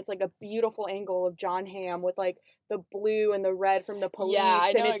turns, and it's, like, a beautiful angle of John Hamm with, like, the blue and the red from the police. Yeah,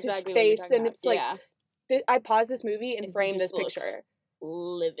 I know and it's exactly his face, and it's, like, yeah. I paused this movie and framed this looks picture.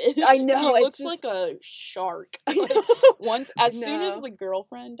 Livid. I know. He looks like a shark. As soon as the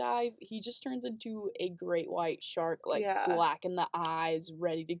girlfriend dies, he just turns into a great white shark, like black in the eyes,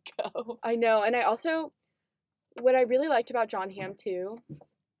 ready to go. I know. And I also, what I really liked about John Hamm too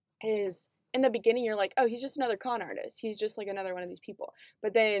is in the beginning you're like, oh, he's just another con artist. He's just like another one of these people.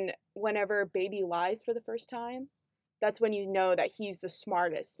 But then whenever Baby lies for the first time, that's when you know that he's the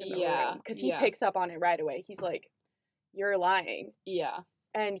smartest in the room. Because he picks up on it right away. He's like, you're lying. Yeah.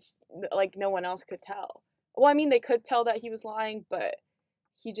 And, like, no one else could tell. Well, I mean, they could tell that he was lying, but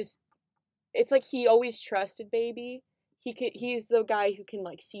he just, it's like he always trusted Baby. He's the guy who can,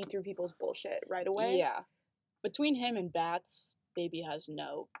 like, see through people's bullshit right away. Yeah. Between him and Bats, Baby has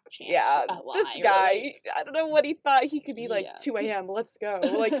no chance at lying. This guy, really. I don't know what he thought. He could be like, 2 a.m., let's go.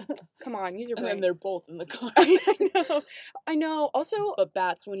 Like, come on, use your brain. And then they're both in the car. I know. Also, but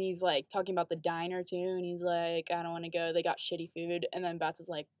Bats, when he's, like, talking about the diner, too, and he's like, I don't want to go, they got shitty food, and then Bats is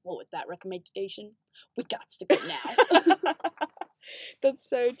like, well, with that recommendation, we got to go now. That's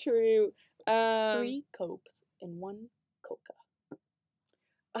so true. 3 Cokes and 1 Coca.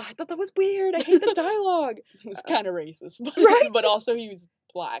 I thought that was weird. I hate the dialogue. It was kind of racist, but, right? But also he was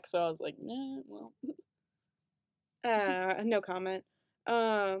black, so I was like, nah, well. No comment.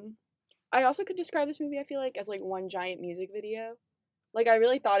 I also could describe this movie, I feel like, as like one giant music video. Like, I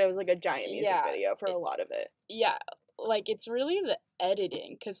really thought it was like a giant music video for a lot of it. Yeah, like, it's really the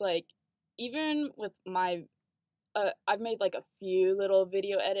editing, because, like, even with my, I've made, like, a few little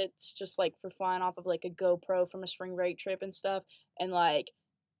video edits just, like, for fun off of, like, a GoPro from a spring break trip and stuff, and, like,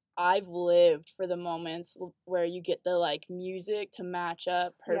 I've lived for the moments where you get the, like, music to match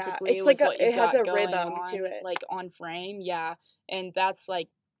up Yeah, perfectly it's with like a what it you've has got a going rhythm to on, it. like, on frame, yeah, and that's, like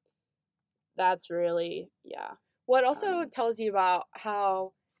that's really yeah, What also um tells you about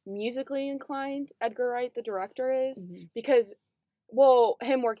how musically inclined Edgar Wright, the director, is, mhm. because, well,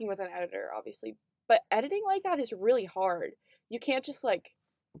 him working with an editor, obviously, but editing like that is really hard. You can't just like,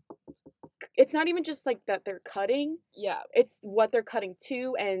 it's not even just like that they're cutting, Yeah, it's what they're cutting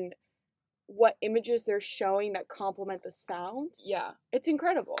to and what images they're showing that complement the sound. yeah. It's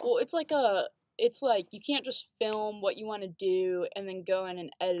incredible. Well, it's like you can't just film what you wanna do and then go in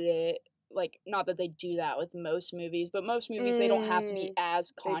and edit it, like, not that they do that with most movies, but most movies, they don't have to be Mm,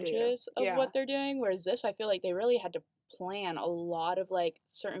 as they do. conscious of Yeah. what they're doing, whereas this, I feel like they really had to plan a lot of, like,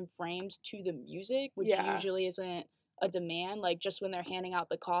 certain frames to the music, which Yeah. usually isn't a demand, like, just when they're handing out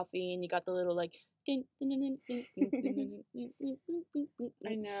the coffee and you got the little, like, "Ding, ding, ding, ding, ding, ding, ding, ding, ding, ding, ding, ding, ding, I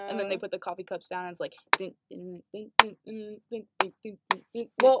ding," and then they know. put the coffee cups down and it's like, "Ding, ding, ding, ding, ding, ding, ding, ding, ding, ding, ding,"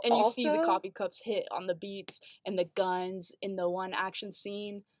 Well, and you see the also, coffee cups hit on the beats and the guns in the one action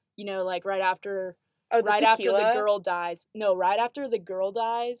scene, you know, like, right after oh, the right after the tequila. girl dies. No, right after the girl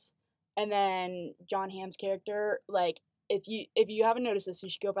dies, and then John Hamm's character, like, if you haven't noticed this, you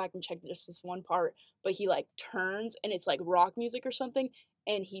should go back and check just this one part, but he, like, turns and it's, like, rock music or something,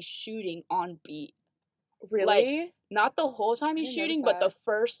 and he's shooting on beat. Like, Really? not the whole time I he's didn't notice shooting, but the that.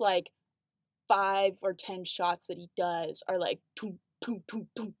 first, like, 5 or 10 shots that he does are, like, toom, toom, toom,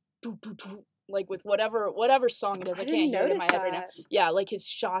 toom, toom, toom, toom, like, with whatever song it is, I I didn't can't hear it in my notice head right now. that. Yeah, like, his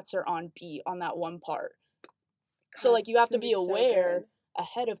shots are on beat on that one part. So, God, like, you this have to be movie's so good. aware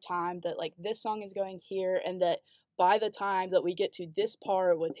ahead of time that, like, this song is going here and that by the time that we get to this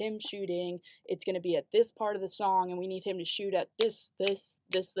part with him shooting, it's gonna be at this part of the song and we need him to shoot at this,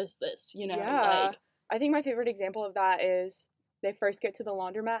 you know, Yeah. like I think my favorite example of that is they first get to the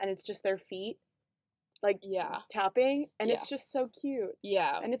laundromat and it's just their feet, like, yeah, tapping, and yeah, it's just so cute.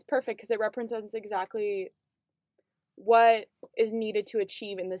 yeah, And it's perfect because it represents exactly what is needed to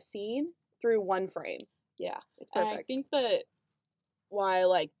achieve in the scene through one frame. yeah. It's And I perfect. think that why I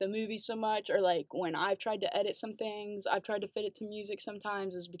like the movie so much, or like when I've tried to edit some things, I've tried to fit it to music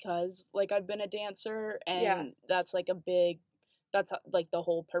sometimes, is because like I've been a dancer, Yeah. and that's like a big, that's like the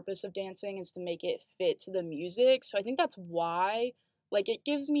whole purpose of dancing is to make it fit to the music. So I think that's why, like, it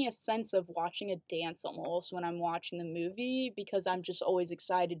gives me a sense of watching a dance almost when I'm watching the movie because I'm just always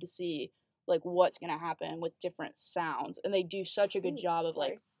excited to see like what's gonna happen with different sounds, and they do such a good Ooh, job of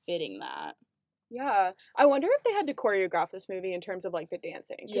like sorry. fitting that. Yeah. I wonder if they had to choreograph this movie in terms of like the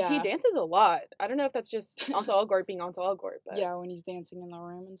dancing because he Yeah. dances a lot. I don't know if that's just Ansel Elgort being Ansel Elgort, but Yeah, when he's dancing in the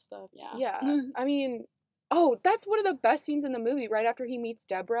room and stuff, yeah. yeah. I mean, oh, that's one of the best scenes in the movie right after he meets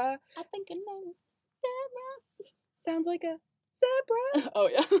Deborah. I think I know. Sounds like a zebra. Oh,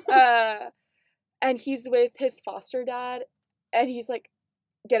 yeah. And he's with his foster dad and he's like,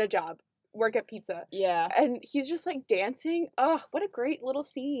 get a job, work at pizza. Yeah, And he's just like dancing. Oh, what a great little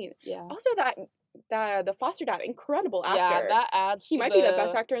scene. yeah. Also that the foster dad, incredible Yeah, actor. that adds He to might be the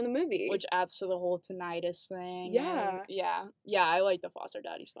best the actor in the movie. which adds to the whole tinnitus thing, and Yeah. yeah. Yeah, I like the foster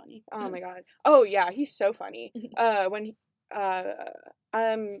dad, he's funny. Oh my god. Oh yeah, he's so funny. When he, uh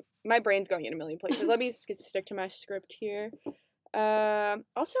my brain's going in a million places. Let me stick to my script here.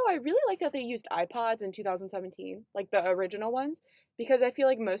 Also, I really like that they used iPods in 2017, like the original ones, because I feel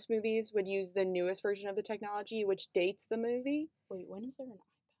like most movies would use the newest version of the technology, which dates the movie. Wait, when is there an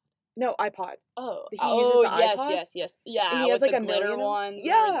No, iPod. Oh. He uses Oh, the yes, iPods, yes, yes. and Yeah, he has with like the a glitter million of 'em. ones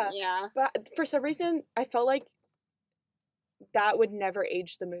and everything, Yeah, yeah. but for some reason, I felt like that would never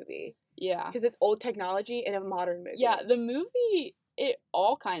age the movie Yeah. because it's old technology in a modern movie. Yeah, the movie, it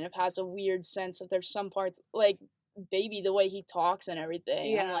all kind of has a weird sense of there's some parts, like, Baby, the way he talks and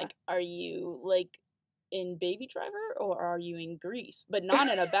everything, I'm Yeah. like, "Are you, like, in Baby Driver, or are you in Grease?" But not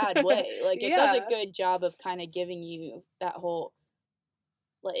in a bad way, like, it does a Yeah. good job of kinda giving you that whole,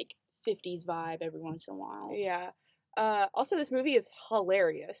 like, 50s vibe every once in a while. Yeah. Also, this movie is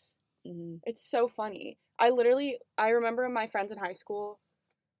hilarious. Mhm. It's so funny. I remember my friends in high school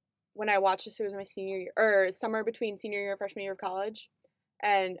when I watched this. It was my senior year or summer between senior year and freshman year of college,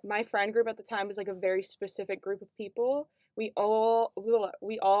 and my friend group at the time was like a very specific group of people. We all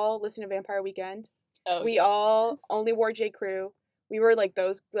listened to Vampire Weekend. Oh, We yes. all only wore J. Crew. We were like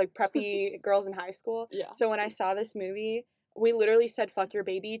those like preppy girls in high school. Yeah. So when I saw this movie, we literally said "fuck your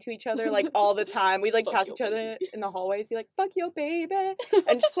baby" to each other like all the time. We like Fuck pass your each other baby. in the hallways, be like "fuck your baby,"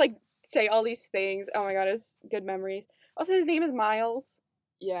 and just like say all these things. Oh my god, it's good memories. Also, his name is Miles.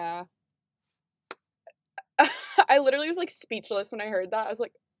 Yeah. I literally was like speechless when I heard that. I was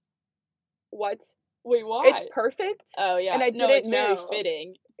like, "What?" Wait, why? It's perfect. Oh, yeah. And I No, didn't it's very know.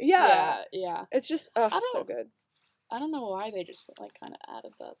 fitting. Yeah. Yeah. It's just I so don't- good. I don't know why they just like kind of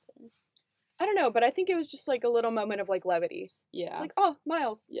added that there. I don't know, but I think it was just like a little moment of like levity. Yeah. It's like, oh,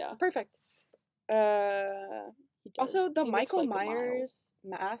 Miles. Yeah. Perfect. He does. Also, the He looks Michael like a Miles. Myers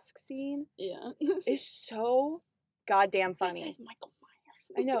mask scene Yeah. is so goddamn funny. This is Michael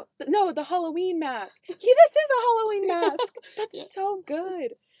Myers. I know. No, the Halloween mask. This is a Halloween mask. That's Yeah. so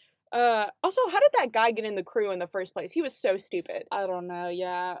good. Also, how did that guy get in the crew in the first place? He was so stupid. I don't know.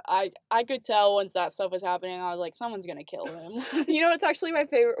 Yeah, I could tell once that stuff was happening. I was like, someone's gonna kill him. You know what's actually my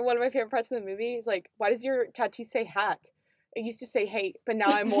favorite? One of my favorite parts of the movie is like, why does your tattoo say hat? It used to say hate, but now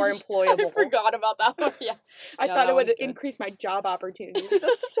I'm more employable. I forgot about that one. Yeah, I Yeah, thought that it would one's good. increase my job opportunities.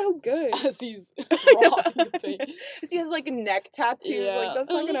 That's so good. as he's I know. robbing the bank. He has like a neck tattoo. Yeah. Like that's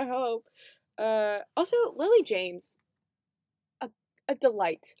not gonna help. Also, Lily James, a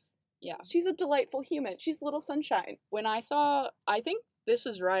delight. Yeah. She's a delightful human. She's little sunshine. When I think this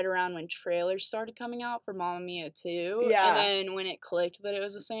is right around when trailers started coming out for Mamma Mia 2. Yeah. And then when it clicked that it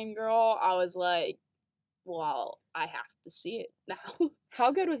was the same girl, I was like, well, I have to see it now.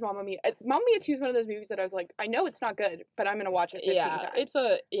 How good was Mamma Mia? Mamma Mia 2 is one of those movies that I was like, I know it's not good, but I'm gonna watch it 15 times. It's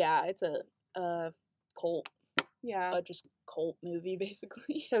a cult, just cult movie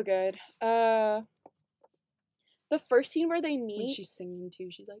basically. So good. The first scene where they meet. When she's singing too,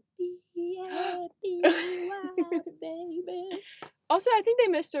 she's like, be happy, baby. Also, I think they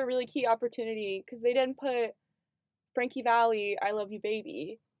missed a really key opportunity because they didn't put Frankie Valli, I Love You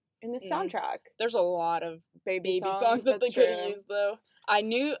Baby, in the soundtrack. There's a lot of Baby songs that they that's could true. have used, though.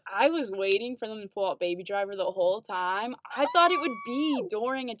 I was waiting for them to pull out Baby Driver the whole time. I thought it would be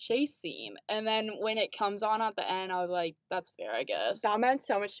during a chase scene. And then when it comes on at the end, I was like, that's fair, I guess. That meant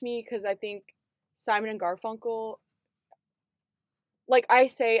so much to me because I think Simon and Garfunkel, like I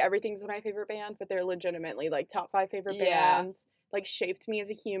say everything's my favorite band, but they're legitimately like top 5 favorite bands, like shaped me as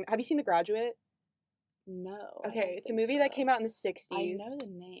a human. Have you seen The Graduate? No. Okay, it's a movie that came out in the 60s. I know the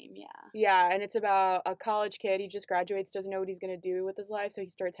name, yeah. Yeah, and it's about a college kid. He just graduates, doesn't know what he's going to do with his life, so he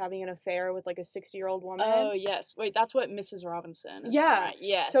starts having an affair with like a 60-year-old woman. Oh, yes. Wait, that's what Mrs. Robinson is. Yeah. Right?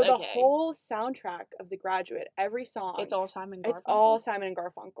 Yes, So the okay. whole soundtrack of The Graduate, every song, It's all Simon Garfunkel? it's all Simon and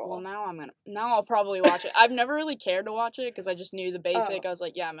Garfunkel. Well, now I'll probably watch it. I've never really cared to watch it because I just knew the basic. Oh. I was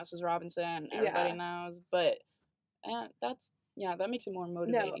like, yeah, Mrs. Robinson, everybody knows. But that makes it more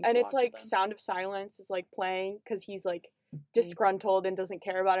motivating. No, to and it's watch it like then. Sound of Silence is like playing because he's like disgruntled and doesn't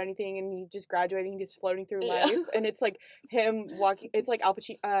care about anything, and he just graduating, he's floating through Yeah. life, and it's like him walking. It's like Al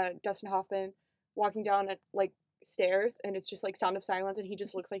Pacino, Dustin Hoffman walking down at like stairs, and it's just like Sound of Silence, and he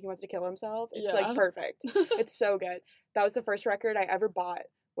just looks like he wants to kill himself. It's like Yeah. perfect. It's so good. That was the first record I ever bought.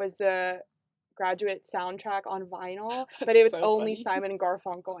 Was the Graduate soundtrack on vinyl, but That's it was so only funny. Simon and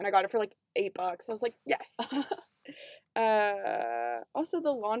Garfunkel, and I got it for like $8. I was like, yes. Also the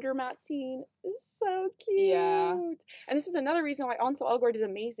laundromat scene is so cute. Yeah. And this is another reason why Ansel Elgort is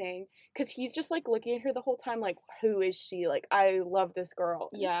amazing, because he's just like looking at her the whole time like, who is she? Like, I love this girl.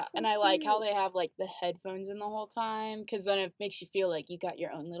 Yeah, it's so and I like how cute. they have like the headphones in the whole time because then it makes you feel like you got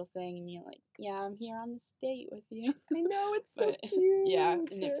your own little thing and you're like, yeah, I'm here on this date with you. I know, it's so But, cute. Yeah, and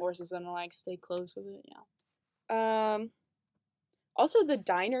it forces them to like stay close with it. Yeah. Also the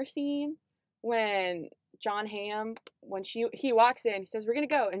diner scene when John Hamm, when he walks in, he says, "We're gonna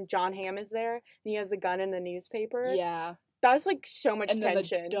go," and John Hamm is there, and he has the gun in the newspaper. Yeah. That was like so much And then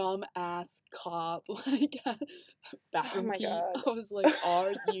tension. the dumb ass cop like bathroom my key. God. I was like,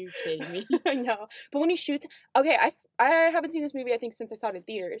 are you kidding me? I know, but when he shoots, okay, I haven't seen this movie I think since I saw it in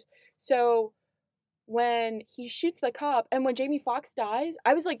theaters. So when he shoots the cop and when Jamie Foxx dies,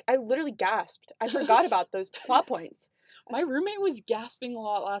 I was like, I literally gasped. I forgot about those plot points. My roommate was gasping a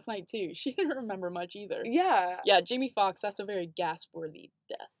lot last night too. She didn't remember much either. Yeah. Yeah, Jamie Foxx, that's a very gasp-worthy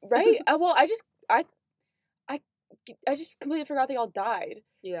death. Right? Well, I just completely forgot they all died.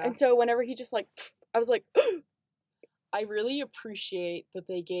 Yeah. And so whenever he just like, I was like, I really appreciate that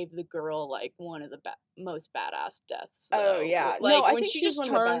they gave the girl like one of the most badass deaths. Oh, though. yeah. Like No, I when think she she's just one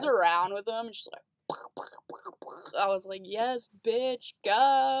of the turns best. around with them and she's like, I was like, yes, bitch,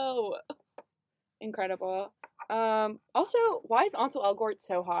 go. incredible. Also, why is Ansel Elgort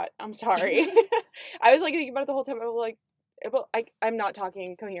so hot? I'm sorry. I was like thinking about it the whole time. I was like, I'm not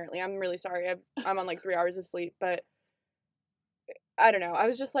talking coherently. I'm really sorry. I'm on like 3 hours of sleep, but I don't know. I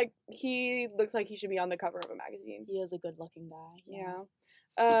was just like, he looks like he should be on the cover of a magazine. He is a good-looking guy.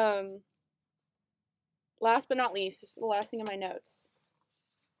 Yeah. Last but not least, this is the last thing in my notes.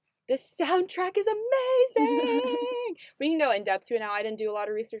 This soundtrack is amazing. We can go in depth to it now. I didn't do a lot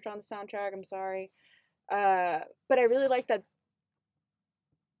of research on the soundtrack. I'm sorry. But I really like that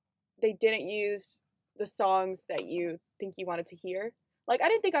they didn't use the songs that you think you wanted to hear. Like, I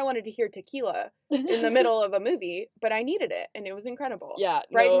didn't think I wanted to hear Tequila in the middle of a movie, but I needed it, and it was incredible. Yeah,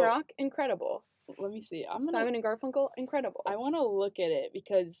 Brighton no, Rock, incredible. let me see. Simon and Garfunkel, incredible. I want to look at it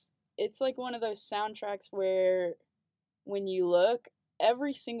because it's like one of those soundtracks where when you look,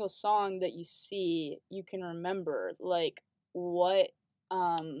 every single song that you see, you can remember like what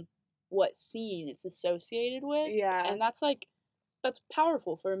scene it's associated with. Yeah. And that's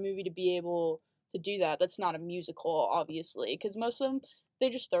powerful for a movie to be able to do that. That's not a musical, obviously, because most of them they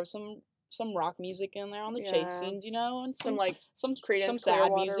just throw some rock music in there on the chase scenes, you know, and some like some Creedence sad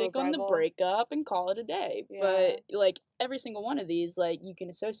Clearwater music on the Revival. breakup and call it a day. Yeah. But like every single one of these, like you can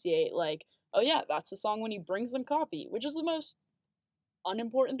associate like, oh yeah, that's the song when he brings them coffee, which is the most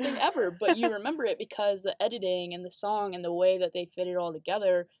unimportant thing ever, but you remember it because the editing and the song and the way that they fit it all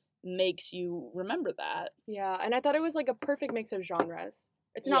together makes you remember that. Yeah, and I thought it was like a perfect mix of genres.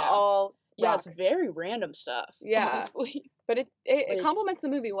 It's not Yeah. all Yeah, rock, it's very random stuff. Yeah. Honestly. but it Like- complements the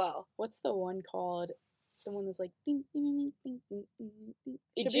movie well. What's the one called? The one that's like ding, ding, ding, ding, ding, ding, ding.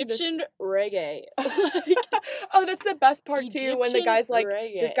 Should be this- Egyptian reggae. Oh, that's the best part too, when the Egyptian guy's like,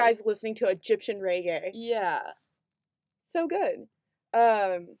 reggae. this guy's listening to Egyptian reggae. Yeah. So good.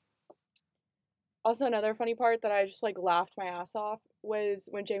 Also, another funny part that I just like laughed my ass off was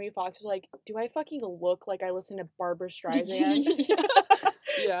when Jamie Foxx was like, "Do I fucking look like I listen to Barbara Streisand?"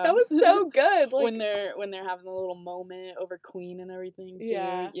 Yeah. That was so good. Like, when they're having a little moment over Queen and everything too.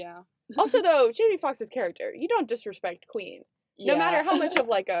 Yeah. Yeah. also though, Jamie Foxx's character, you don't disrespect Queen. No Yeah. matter how much of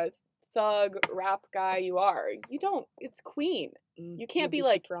like a thug rap guy you are, you don't. It's Queen. Mm, You can't you'd be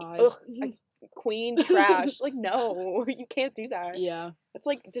like, surprised. Queen trash. Like, no, you can't do that. Yeah. It's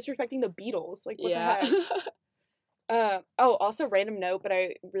like disrespecting the Beatles. Like, what Yeah. the heck? Oh, also random note, but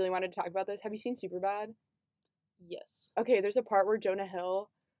I really wanted to talk about this. Have you seen Superbad? Yes. Okay, there's a part where Jonah Hill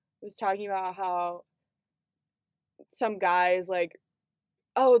was talking about how some guy is like,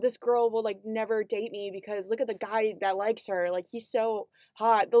 oh, this girl will like never date me because look at the guy that likes her. Like, he's so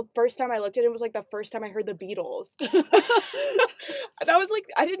hot. The first time I looked at it was like the first time I heard the Beatles. That was like,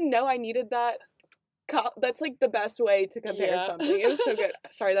 I didn't know I needed that. That's like the best way to compare Yeah. something. It was so good.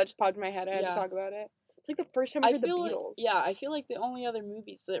 Sorry, that just popped in my head. I had Yeah. to talk about it. It's like the first time I heard the feel like, Beatles. I feel like the only other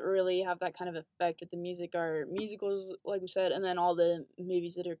movies that really have that kind of effect with the music are musicals, like we said, and then all the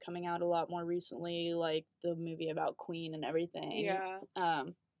movies that are coming out a lot more recently, like the movie about Queen and everything. Yeah.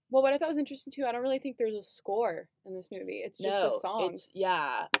 Um, Well, what I thought was interesting too, I don't really think there's a score in this movie. It's just the songs.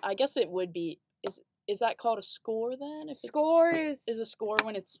 I guess it would be. Is that called a score then? If Score is a score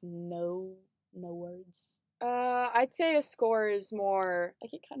when it's no words. I'd say a score is more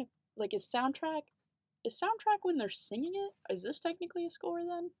Like it kind of like is soundtrack when they're singing it? Is this technically a score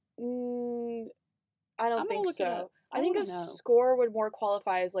then? I don't I'm gonna think look it so. up. I think a wanna know. score would more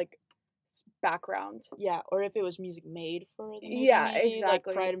qualify as like background. Yeah, or if it was music made for the movie. Yeah, maybe,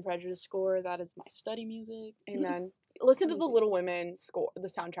 exactly. Like Pride and Prejudice score. That is my study music. Amen. Listen to Let me the see. Little Women score, the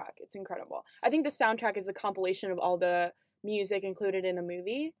soundtrack. It's incredible. I think the soundtrack is the compilation of all the music included in the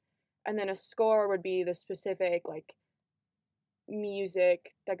movie, and then a score would be the specific like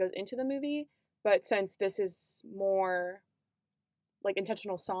music that goes into the movie. But since this is more like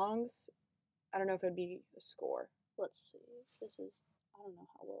intentional songs, I don't know if it'd be a score. Let's see. This is. I don't know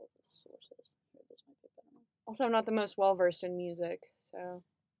how well this source is. Here, this might be a better one. Also, I'm not the most well versed in music, so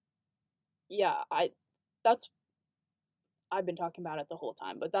Yeah, I've been talking about it the whole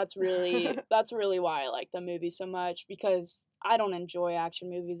time, but that's really why I like the movie so much, because I don't enjoy action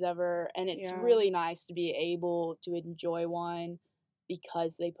movies ever, and it's Yeah. really nice to be able to enjoy one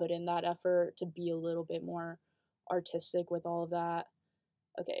because they put in that effort to be a little bit more artistic with all of that.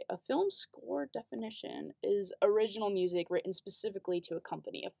 Okay, a film score definition is original music written specifically to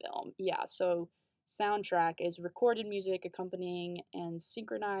accompany a film. Yeah, so soundtrack is recorded music accompanying and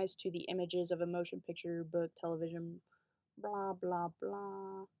synchronized to the images of a motion picture, book, television, blah, blah,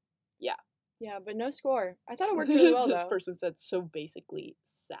 blah. yeah, but no score. I thought it worked really well This though. person said, so basically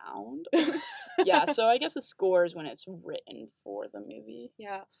sound. Yeah, so I guess a score is when it's written for the movie.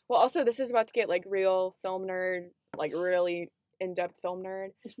 Yeah. Well, also this is about to get like real film nerd, like really in-depth film nerd.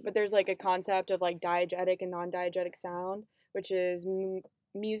 But there's like a concept of like diegetic and non-diegetic sound, which is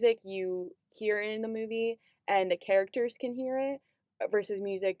music you hear in the movie and the characters can hear it, versus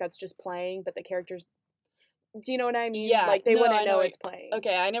music that's just playing, but the characters. Do you know what I mean? Yeah, Like they no, I wouldn't know know what- it's playing.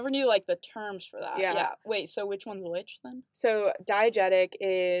 Okay, I never knew like the terms for that. Yeah. Wait, so which one's which then? So diegetic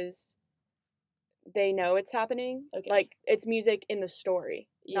is they know it's happening. Okay. Like it's music in the story,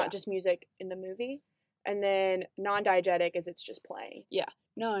 Yeah. not just music in the movie. And then non-diegetic is it's just playing.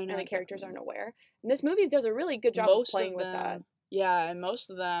 No, I know. And the characters exactly. aren't aware. And this movie does a really good job of playing with that. Yeah, and most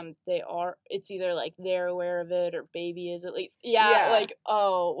of them, it's either, like, they're aware of it or Baby is at least. Yeah, like,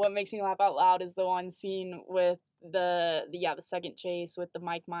 oh, what makes me laugh out loud is the one scene with the second chase with the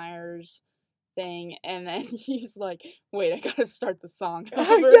Mike Myers thing, and then he's like, "Wait, I gotta start the song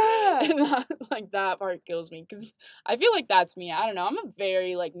over." Yeah. And that part kills me, because I feel like that's me. I don't know, I'm a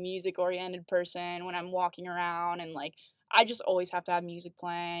very, like, music-oriented person when I'm walking around, and, like, I just always have to have music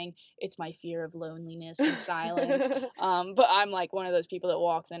playing. It's my fear of loneliness and silence. But I'm, like, one of those people that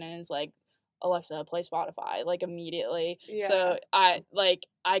walks in and is like, "Alexa, play Spotify," like, immediately. Yeah. So,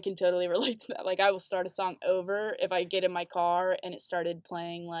 I can totally relate to that. Like, I will start a song over if I get in my car and it started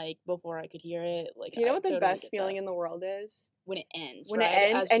playing, like, before I could hear it. Like, Do you know I what the totally best get feeling that. in the world is? When it ends, When right?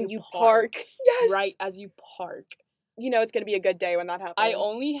 it ends As and you you park. Yes! Right as you park. You know it's gonna be a good day when that happens. I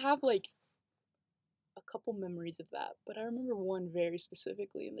only have, like, a couple memories of that, but I remember one very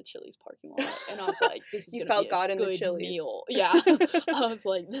specifically in the Chili's parking lot, and I was like, "This is You gonna felt be God a in the good Chili's. meal." Yeah, I was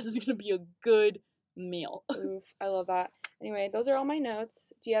like, "This is gonna be a good meal." Oof, I love that. Anyway, those are all my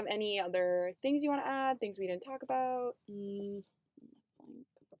notes. Do you have any other things you want to add? Things we didn't talk about? Mm,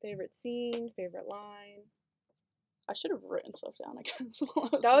 Favorite scene? Favorite line? I should have written stuff down, I guess, while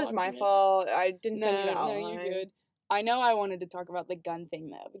I was That was my watching it. fault. I didn't send you the No, outline. you're good. I know I wanted to talk about the gun thing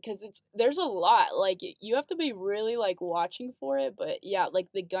though, because there's a lot. Like, you have to be really, like, watching for it, but yeah, like,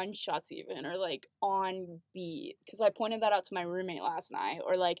 the gunshots even are, like, on beat. Because I pointed that out to my roommate last night,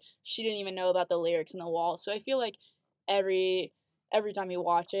 or, like, she didn't even know about the lyrics in the wall. So I feel like every time you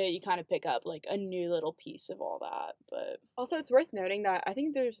watch it, you kind of pick up, like, a new little piece of all that. But Also, it's worth noting that I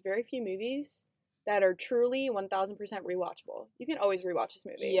think there's very few movies that are truly 1000% rewatchable. You can always rewatch this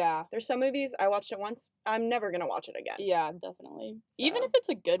movie. yeah, There's some movies I watched it once, I'm never gonna watch it again. yeah, definitely. Even So. if it's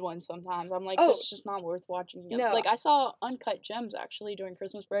a good one, sometimes I'm like, Oh. this is just not worth watching again. No. Like, I saw Uncut Gems actually during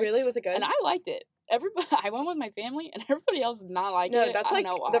Christmas break. Really? Was it good? And I liked it. Everybody, I went with my family, and everybody else did not like No, it. that's I like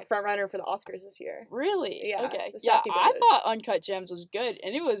don't know why. the front runner for the Oscars this year. Really? Yeah, Okay. the Yeah, Safdie I brothers. thought Uncut Gems was good,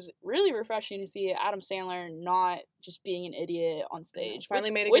 and it was really refreshing to see Adam Sandler not just being an idiot on stage.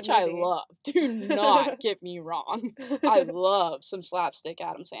 Finally made a which good movie. I love. Do not get me wrong. I love some slapstick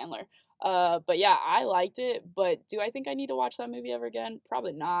Adam Sandler. But yeah, I liked it. But do I think I need to watch that movie ever again?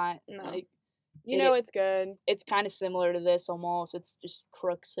 Probably not. No. Like, You know it's good. it's kind of similar to this almost. It's just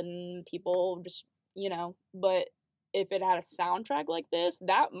crooks and people just, but if it had a soundtrack like this,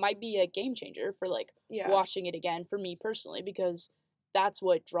 that might be a game changer for, like, Yeah. watching it again for me personally, because that's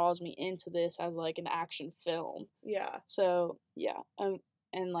what draws me into this as, like, an action film. Yeah. So, yeah.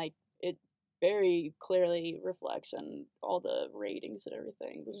 And, like, it very clearly reflects on all the ratings and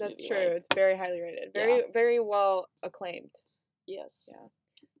everything. This That's movie, true. like, It's very highly rated. Yeah. Very, very well acclaimed. yes. Yeah.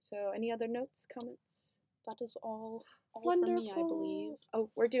 So, any other notes, comments? That is all Wonderful. from me, I believe. Oh,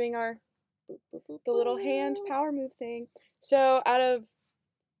 we're doing the little hand power move thing. So, out of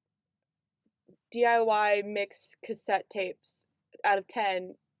DIY mix cassette tapes, out of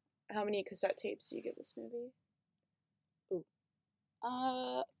 10, how many cassette tapes do you give this movie?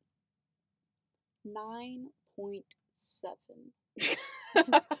 9.7.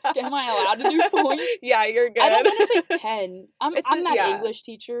 Am I allowed to do points? Yeah, you're good. I don't want to say 10. I'm that yeah. English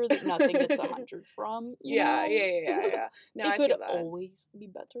teacher that nothing gets 100 from. Yeah. Yeah. No, it I could feel that. always be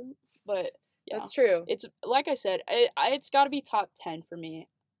better, but yeah. That's true. It's like I said, it's got to be top 10 for me.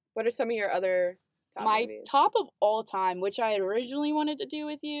 What are some of your other top My movies? top of all time, which I had originally wanted to do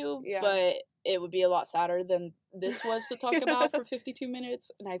with you, Yeah. but it would be a lot sadder than this was to talk about for 52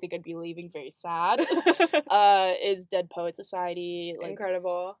 minutes, and I think I'd be leaving very sad, is Dead Poet Society. Like,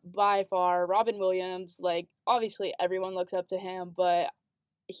 Incredible. by far, Robin Williams, like, obviously everyone looks up to him, but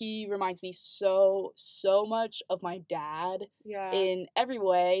he reminds me so much of my dad Yeah. in every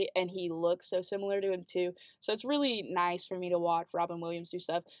way, and he looks so similar to him too. So it's really nice for me to watch Robin Williams do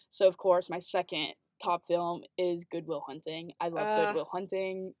stuff. So of course my second top film is Good Will Hunting. I love Good Will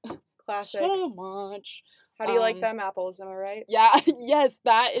Hunting Classic. so much. How do you like them apples? Am I right? Yeah, yes,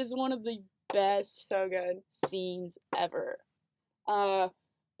 that is one of the best So good. scenes ever.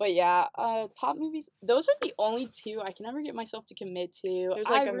 But yeah, top movies. Those are the only two I can never get myself to commit to. There's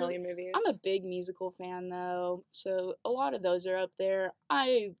like a million movies. I'm a big musical fan though, so a lot of those are up there.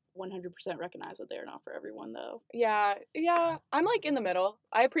 I 100% recognize that they're not for everyone though. Yeah. I'm like in the middle.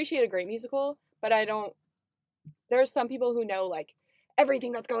 I appreciate a great musical, but I don't. There's some people who know like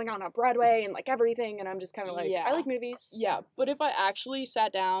everything that's going on Broadway and like everything, and I'm just kind of like, Yeah. I like movies. Yeah, but if I actually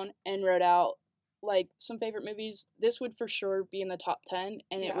sat down and wrote out like some favorite movies, this would for sure be in the top 10,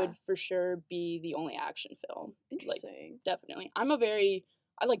 and it would for sure be the only action film. Interesting. Like, definitely. I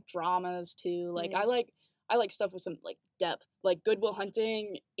like dramas too. Like, I like stuff with some like depth. Like Good Will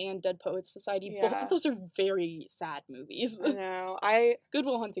Hunting and Dead Poets Society, both Yeah. of those are very sad movies. I know. Good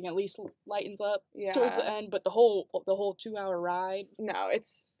Will Hunting at least lightens up Yeah. towards the end, but the whole 2-hour ride, No,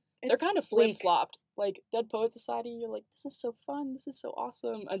 it's they're kind of bleak. flip-flopped. Like Dead Poet Society, you're like, this is so fun, this is so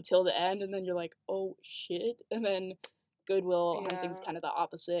awesome, until the end, and then you're like, oh shit. And then Good Will Hunting's Yeah. kind of the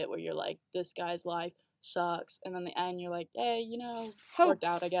opposite, where you're like, this guy's life sucks, and then the end, you're like, hey, Hope. worked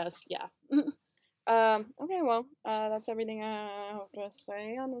out, I guess. Yeah. Okay, well, that's everything I have to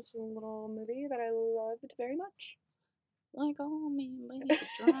say on this little movie that I loved very much. Like all me, baby,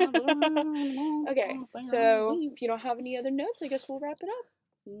 drive around, Okay, so if you don't have any other notes, I guess we'll wrap it up.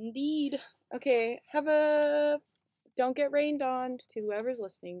 Indeed. Okay, don't get rained on to whoever's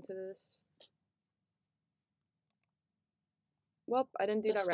listening to this. Well, I didn't do that right.